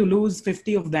tend to lose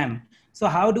 50 of them. So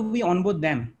how do we onboard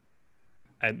them?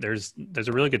 There's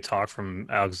a really good talk from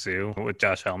Alex Zhu with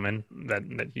Josh Hellman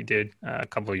that he did a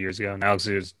couple of years ago. And Alex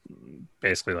Zhu is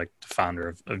basically like the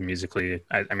founder of Musical.ly.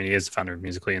 I mean, he is the founder of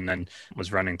Musical.ly and then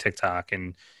was running TikTok.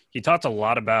 And he talked a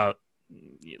lot about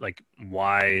like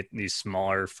why these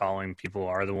smaller following people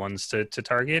are the ones to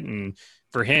target. And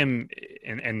for him,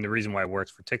 and the reason why it works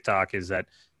for TikTok is that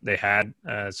they had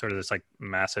sort of this like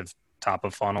massive top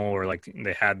of funnel, or like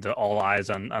they had the all eyes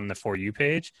on the For You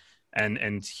page.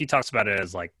 And he talks about it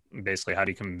as like basically how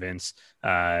do you convince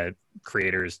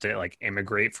creators to like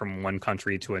immigrate from one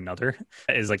country to another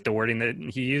is like the wording that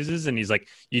he uses. And he's like,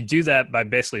 you do that by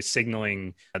basically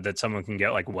signaling that someone can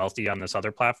get like wealthy on this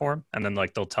other platform, and then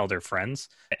like they'll tell their friends.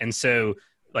 And so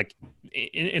like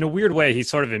in a weird way, he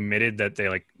sort of admitted that they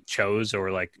like chose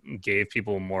or like gave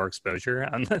people more exposure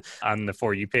on the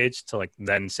For You page to like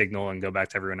then signal and go back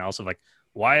to everyone else of like,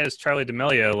 why does Charli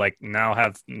D'Amelio like now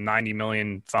have 90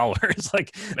 million followers?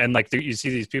 Like, and like you see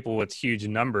these people with huge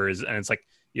numbers, and it's like,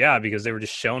 yeah, because they were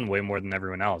just shown way more than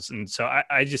everyone else. And so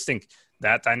I just think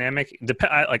that dynamic,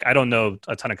 I don't know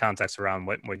a ton of context around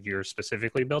what you're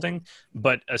specifically building,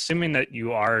 but assuming that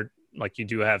you are like, you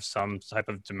do have some type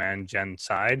of demand gen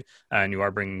side and you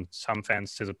are bringing some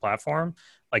fans to the platform,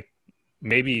 like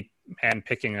maybe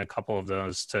handpicking a couple of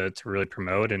those to really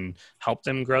promote and help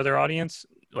them grow their audience,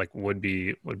 like would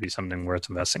be something worth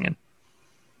investing in.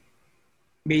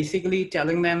 Basically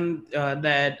telling them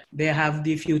that they have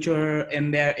the future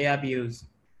in their ARPUs.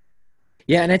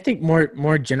 Yeah, and I think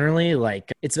more generally,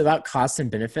 like it's about cost and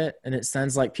benefit, and it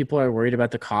sounds like people are worried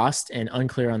about the cost and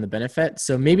unclear on the benefit.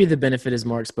 So maybe the benefit is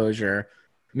more exposure.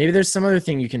 Maybe there's some other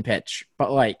thing you can pitch,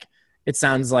 but like it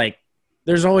sounds like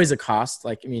there's always a cost.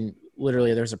 Like, I mean,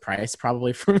 literally there's a price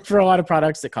probably for a lot of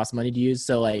products that cost money to use.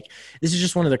 So like this is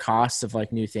just one of the costs of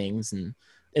like new things, and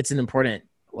it's an important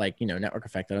like, you know, network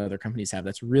effect that other companies have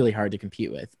that's really hard to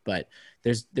compete with. But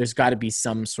there's got to be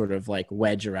some sort of like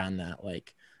wedge around that.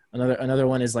 Like another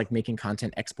one is like making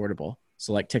content exportable.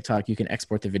 So like TikTok, you can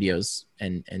export the videos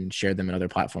and share them in other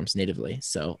platforms natively.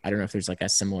 So I don't know if there's like a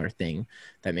similar thing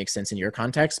that makes sense in your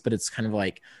context, but it's kind of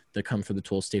like the come for the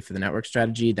tool, stay for the network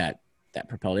strategy that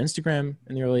propelled Instagram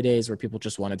in the early days, where people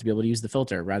just wanted to be able to use the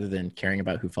filter rather than caring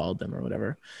about who followed them or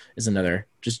whatever, is another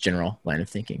just general line of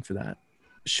thinking for that.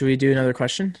 Should we do another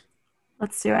question?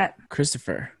 Let's do it.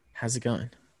 Christopher, how's it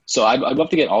going? So I'd love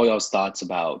to get all y'all's thoughts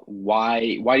about why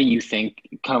do you think,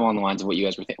 kind of along the lines of what you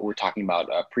guys were talking about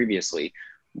previously,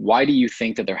 why do you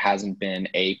think that there hasn't been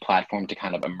a platform to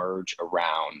kind of emerge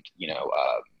around,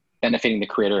 benefiting the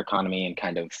creator economy and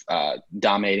kind of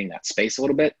dominating that space a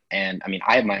little bit? And I mean,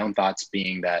 I have my own thoughts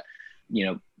being that,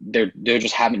 there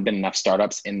just haven't been enough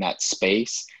startups in that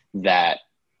space that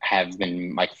have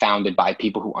been like founded by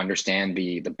people who understand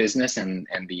the business and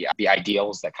the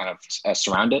ideals that kind of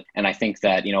surround it. And I think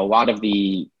that, a lot of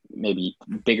the maybe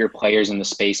bigger players in the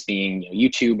space being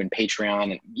YouTube and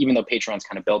Patreon, and even though Patreon's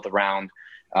kind of built around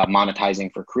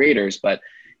monetizing for creators, but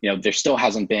there still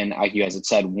hasn't been, like you guys had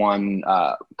said, one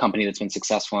company that's been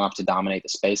successful enough to dominate the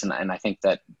space. And I think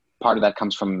that part of that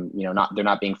comes from, they're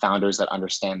not being founders that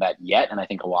understand that yet. And I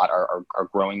think a lot are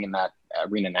growing in that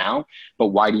arena now. But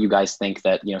why do you guys think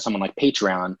that, someone like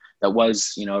Patreon, that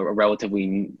was, a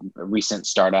relatively recent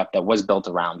startup that was built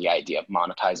around the idea of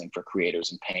monetizing for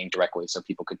creators and paying directly so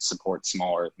people could support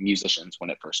smaller musicians when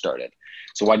it first started?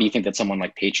 So why do you think that someone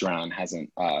like Patreon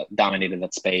hasn't dominated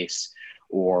that space,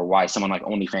 or why someone like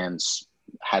OnlyFans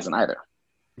hasn't either?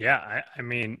 Yeah, I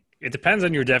mean, it depends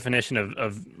on your definition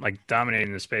of like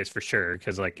dominating the space for sure.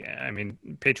 Because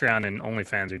Patreon and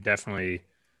OnlyFans are definitely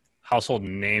household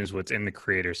names within the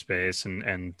creator space.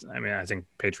 And I mean, I think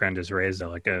Patreon just raised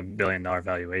like $1 billion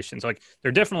valuation. So like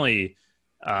they're definitely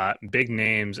big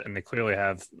names, and they clearly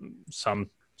have some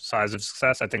size of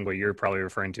success. I think what you're probably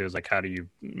referring to is like, how do you,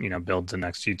 build the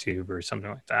next YouTube or something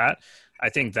like that? I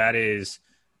think that is,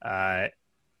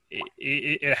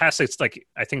 it has to, it's like,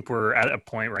 I think we're at a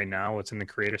point right now, what's in the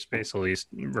creator space, at least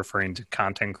referring to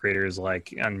content creators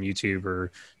like on YouTube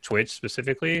or Twitch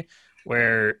specifically,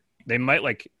 where they might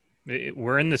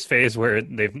we're in this phase where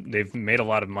they've made a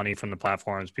lot of money from the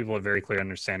platforms. People have very clear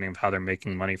understanding of how they're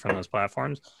making money from those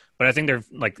platforms. But I think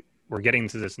we're getting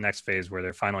to this next phase where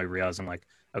they're finally realizing like,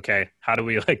 okay, how do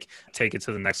we take it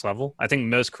to the next level? I think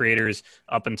most creators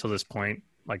up until this point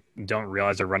don't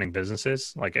realize they're running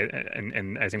businesses.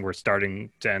 And I think we're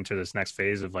starting to enter this next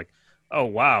phase of oh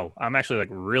wow, I'm actually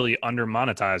really under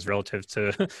monetized relative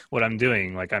to what I'm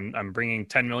doing. I'm bringing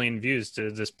 10 million views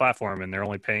to this platform and they're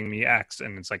only paying me X.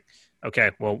 And it's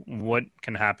okay, well, what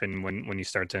can happen when you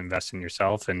start to invest in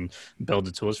yourself and build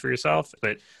the tools for yourself?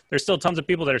 But there's still tons of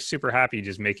people that are super happy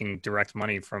just making direct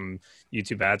money from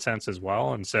YouTube AdSense as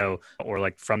well. And so, or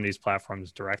from these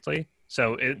platforms directly.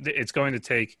 So it's going to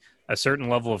take a certain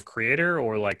level of creator,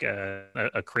 or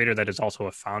a creator that is also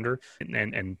a founder.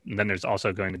 And then there's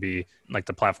also going to be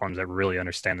the platforms that really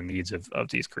understand the needs of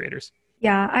these creators.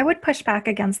 Yeah, I would push back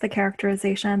against the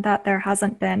characterization that there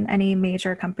hasn't been any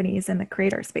major companies in the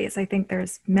creator space. I think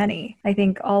there's many. I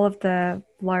think all of the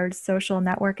large social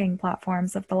networking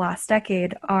platforms of the last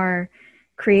decade are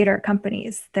creator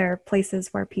companies. They're places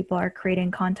where people are creating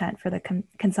content for the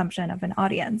consumption of an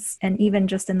audience. And even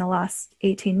just in the last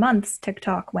 18 months,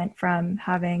 TikTok went from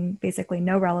having basically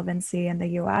no relevancy in the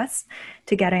US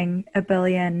to getting 1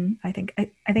 billion, I think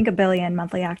 1 billion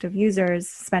monthly active users,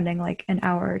 spending an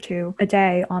hour or two a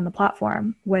day on the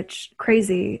platform, which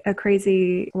a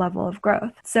crazy level of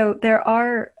growth. So there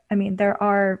are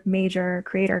major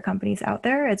creator companies out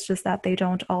there. It's just that they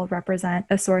don't all represent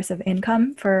a source of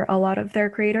income for a lot of their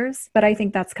creators. But I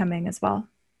think that's coming as well.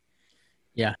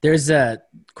 Yeah, there's a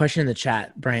question in the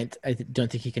chat. Bryant, I don't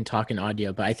think he can talk in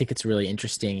audio, but I think it's really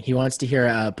interesting. He wants to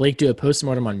hear Blake do a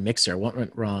postmortem on Mixer. What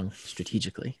went wrong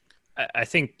strategically? I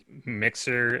think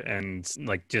Mixer and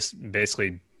just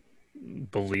basically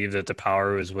believe that the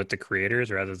power was with the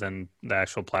creators rather than the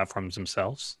actual platforms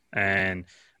themselves. And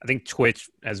I think Twitch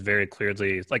has very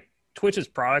clearly, Twitch's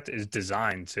product is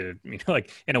designed to,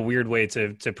 in a weird way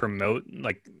to promote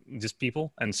just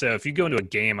people. And so if you go into a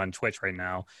game on Twitch right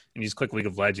now and you just click League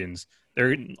of Legends,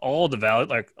 they're all the valid,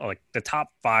 like the top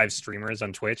 5 streamers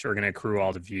on Twitch are going to accrue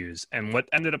all the views. And what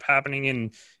ended up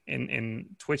happening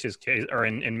in Twitch's case, or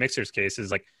in Mixer's case,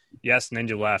 is like, yes,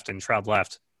 Ninja left and Shroud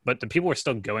left, but the people were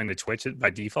still going to Twitch by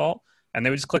default, and they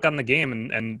would just click on the game,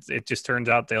 and it just turns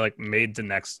out they like made the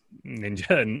next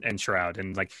Ninja and Shroud.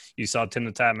 And like you saw Tim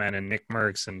the Tatman and Nick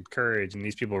Merckx and Courage, and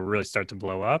these people really start to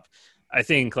blow up. I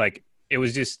think like it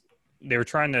was just, they were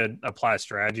trying to apply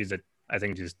strategies that I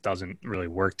think just doesn't really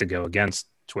work to go against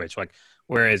Twitch. Like,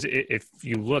 whereas if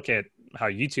you look at how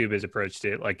YouTube has approached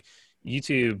it, like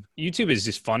YouTube is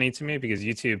just funny to me because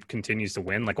YouTube continues to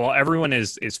win. Like, while everyone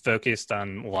is focused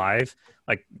on live,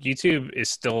 like YouTube is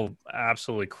still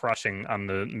absolutely crushing on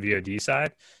the VOD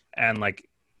side. And like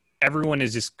everyone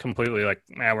is just completely like,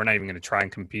 we're not even going to try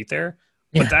and compete there.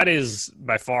 But that is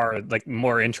by far like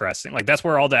more interesting. Like that's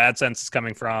where all the AdSense is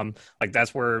coming from. Like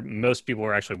that's where most people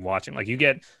are actually watching. Like you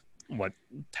get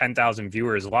 10,000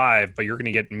 viewers live, but you're going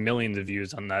to get millions of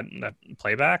views on that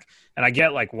playback. And I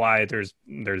get like why there's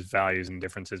values and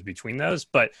differences between those.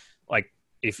 But like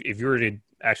if you were to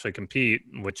actually compete,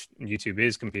 which YouTube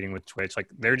is competing with Twitch, like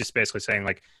they're just basically saying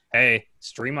like, hey,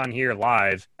 stream on here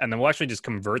live, and then we'll actually just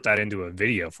convert that into a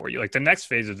video for you. Like the next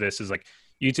phase of this is like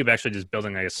YouTube actually just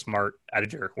building like a smart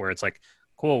editor where it's like,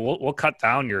 cool, we'll cut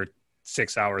down your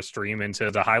 6-hour stream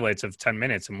into the highlights of 10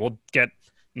 minutes, and we'll get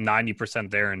 90%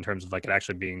 there in terms of like it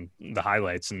actually being the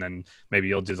highlights, and then maybe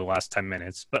you'll do the last 10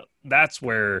 minutes. But that's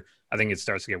where I think it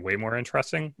starts to get way more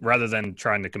interesting, rather than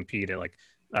trying to compete at like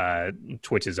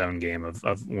Twitch's own game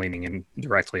of leaning in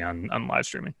directly on live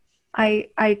streaming.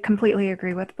 I completely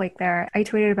agree with Blake there. I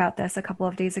tweeted about this a couple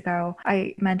of days ago.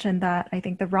 I mentioned that I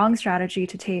think the wrong strategy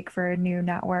to take for a new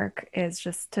network is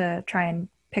just to try and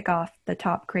pick off the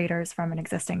top creators from an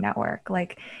existing network.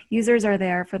 Like, users are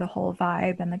there for the whole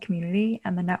vibe and the community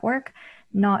and the network,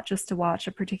 not just to watch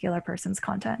a particular person's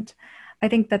content. I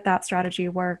think that strategy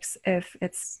works if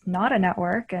it's not a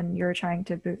network and you're trying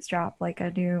to bootstrap like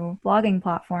a new blogging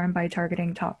platform by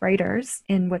targeting top writers,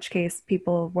 in which case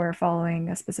people were following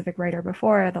a specific writer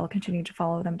before, they'll continue to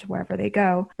follow them to wherever they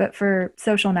go. But for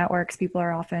social networks, people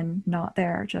are often not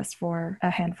there just for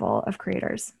a handful of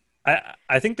creators.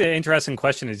 I think the interesting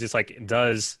question is just like,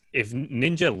 if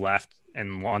Ninja left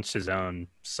and launched his own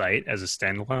site as a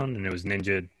standalone and it was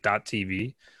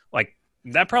ninja.tv, like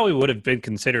that probably would have been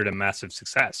considered a massive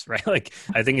success, right? Like,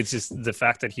 I think it's just the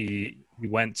fact that he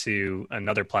went to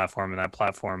another platform and that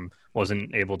platform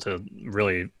wasn't able to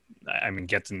really,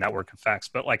 get the network effects.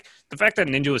 But like the fact that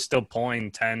Ninja was still pulling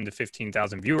 10 to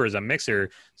 15,000 viewers on Mixer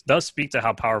does speak to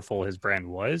how powerful his brand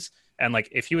was. And like,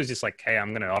 if he was just like, hey, I'm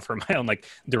going to offer my own like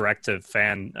direct to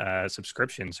fan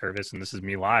subscription service, and this is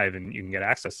me live and you can get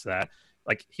access to that,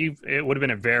 like it would have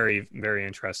been a very, very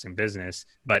interesting business.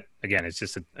 But again, it's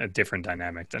just a different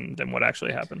dynamic than what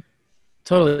actually happened.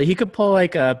 Totally. He could pull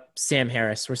like a Sam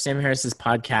Harris, where Sam Harris's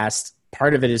podcast,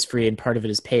 part of it is free and part of it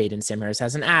is paid, and Sam Harris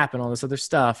has an app and all this other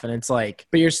stuff. And it's like,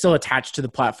 but you're still attached to the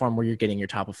platform where you're getting your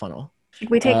top of funnel. Should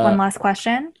we take one last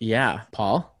question? Yeah.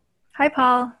 Paul? Hi,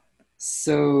 Paul.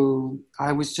 So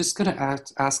I was just going to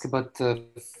ask about the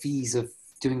fees of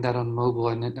doing that on mobile,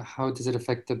 and how does it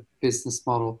affect the business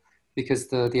model? Because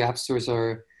the app stores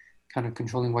are kind of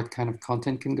controlling what kind of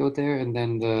content can go there, and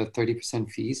then the 30%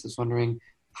 fees. I was wondering,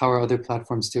 how are other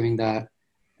platforms doing that,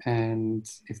 and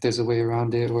if there's a way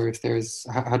around it, or if there's,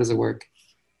 how does it work?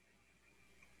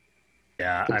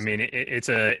 Yeah, it's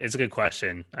a good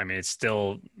question. It's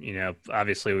still,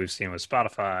 obviously we've seen with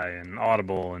Spotify and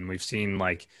Audible, and we've seen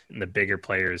like the bigger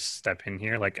players step in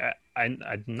here. Like I'm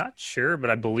not sure,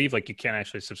 but I believe like you can't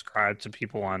actually subscribe to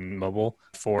people on mobile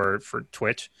for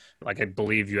Twitch. Like I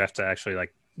believe you have to actually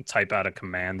like type out a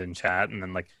command in chat, and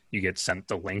then like you get sent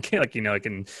the link, like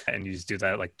and you just do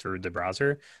that like through the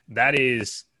browser. That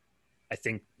is, I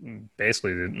think,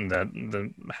 basically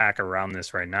the hack around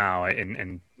this right now,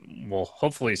 and we'll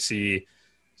hopefully see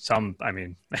some.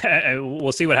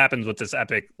 We'll see what happens with this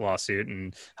Epic lawsuit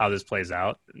and how this plays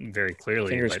out very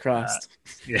clearly. Fingers crossed.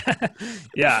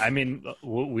 Yeah.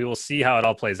 We will see how it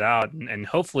all plays out, and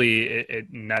hopefully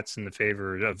it nets in the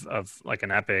favor of like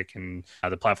an Epic and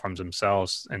the platforms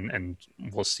themselves, and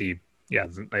we'll see. Yeah,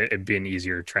 it'd be an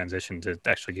easier transition to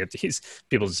actually get these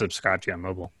people to subscribe to you on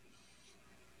mobile.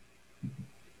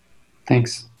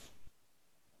 Thanks.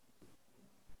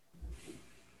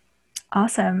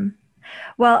 Awesome.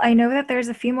 Well, I know that there's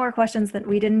a few more questions that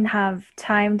we didn't have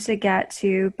time to get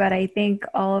to, but I think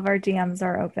all of our DMs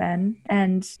are open,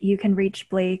 and you can reach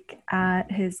Blake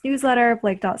at his newsletter,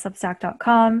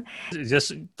 blake.substack.com.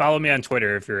 Just follow me on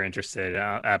Twitter if you're interested,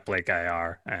 at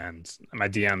BlakeIR, and my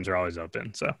DMs are always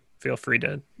open, so feel free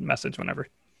to message whenever.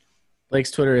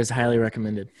 Blake's Twitter is highly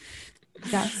recommended.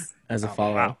 Yes. as a Oh,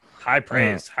 follow. wow. High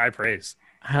praise. High praise.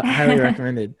 Highly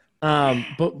recommended.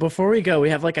 But before we go, we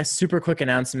have like a super quick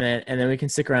announcement, and then we can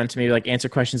stick around to maybe like answer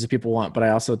questions if people want, but I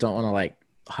also don't want to like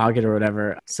hog it or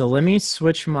whatever. So let me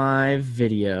switch my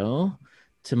video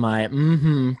to my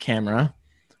camera,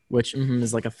 which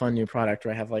is like a fun new product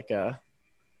where I have like the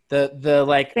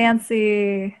like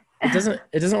Fancy. it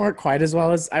doesn't work quite as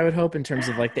well as I would hope in terms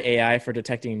of like the AI for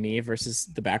detecting me versus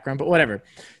the background, but whatever.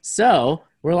 So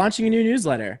we're launching a new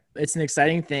newsletter. It's an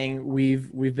exciting thing.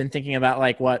 We've been thinking about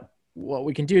like what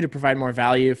we can do to provide more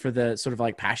value for the sort of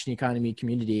like passion economy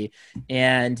community.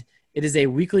 And it is a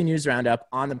weekly news roundup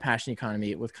on the passion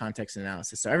economy with context and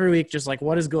analysis. So every week, just like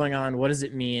what is going on? What does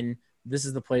it mean? This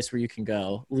is the place where you can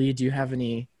go. Lee, do you have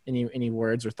any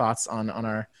words or thoughts on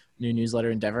our new newsletter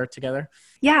endeavor together?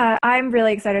 Yeah, I'm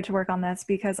really excited to work on this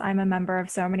because I'm a member of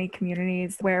so many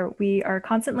communities where we are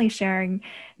constantly sharing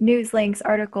news links,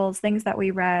 articles, things that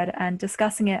we read, and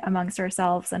discussing it amongst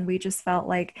ourselves. And we just felt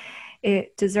like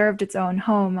it deserved its own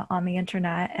home on the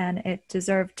internet, and it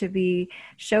deserved to be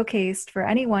showcased for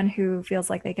anyone who feels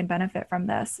like they can benefit from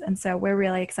this. And so we're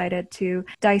really excited to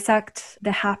dissect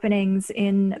the happenings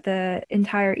in the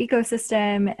entire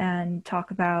ecosystem and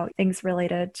talk about things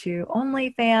related to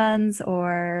OnlyFans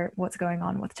or what's going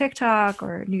on with TikTok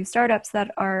or new startups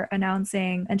that are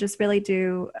announcing, and just really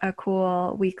do a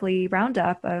cool weekly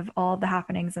roundup of all the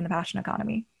happenings in the passion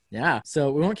economy. Yeah.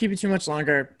 So we won't keep you too much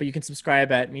longer, but you can subscribe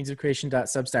at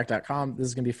meansofcreation.substack.com. This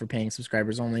is going to be for paying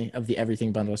subscribers only of the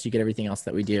everything bundle. So you get everything else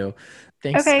that we do.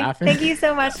 Thanks. Okay. Afin. Thank you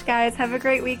so much, guys. Have a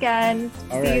great weekend.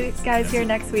 See you guys here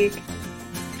next week.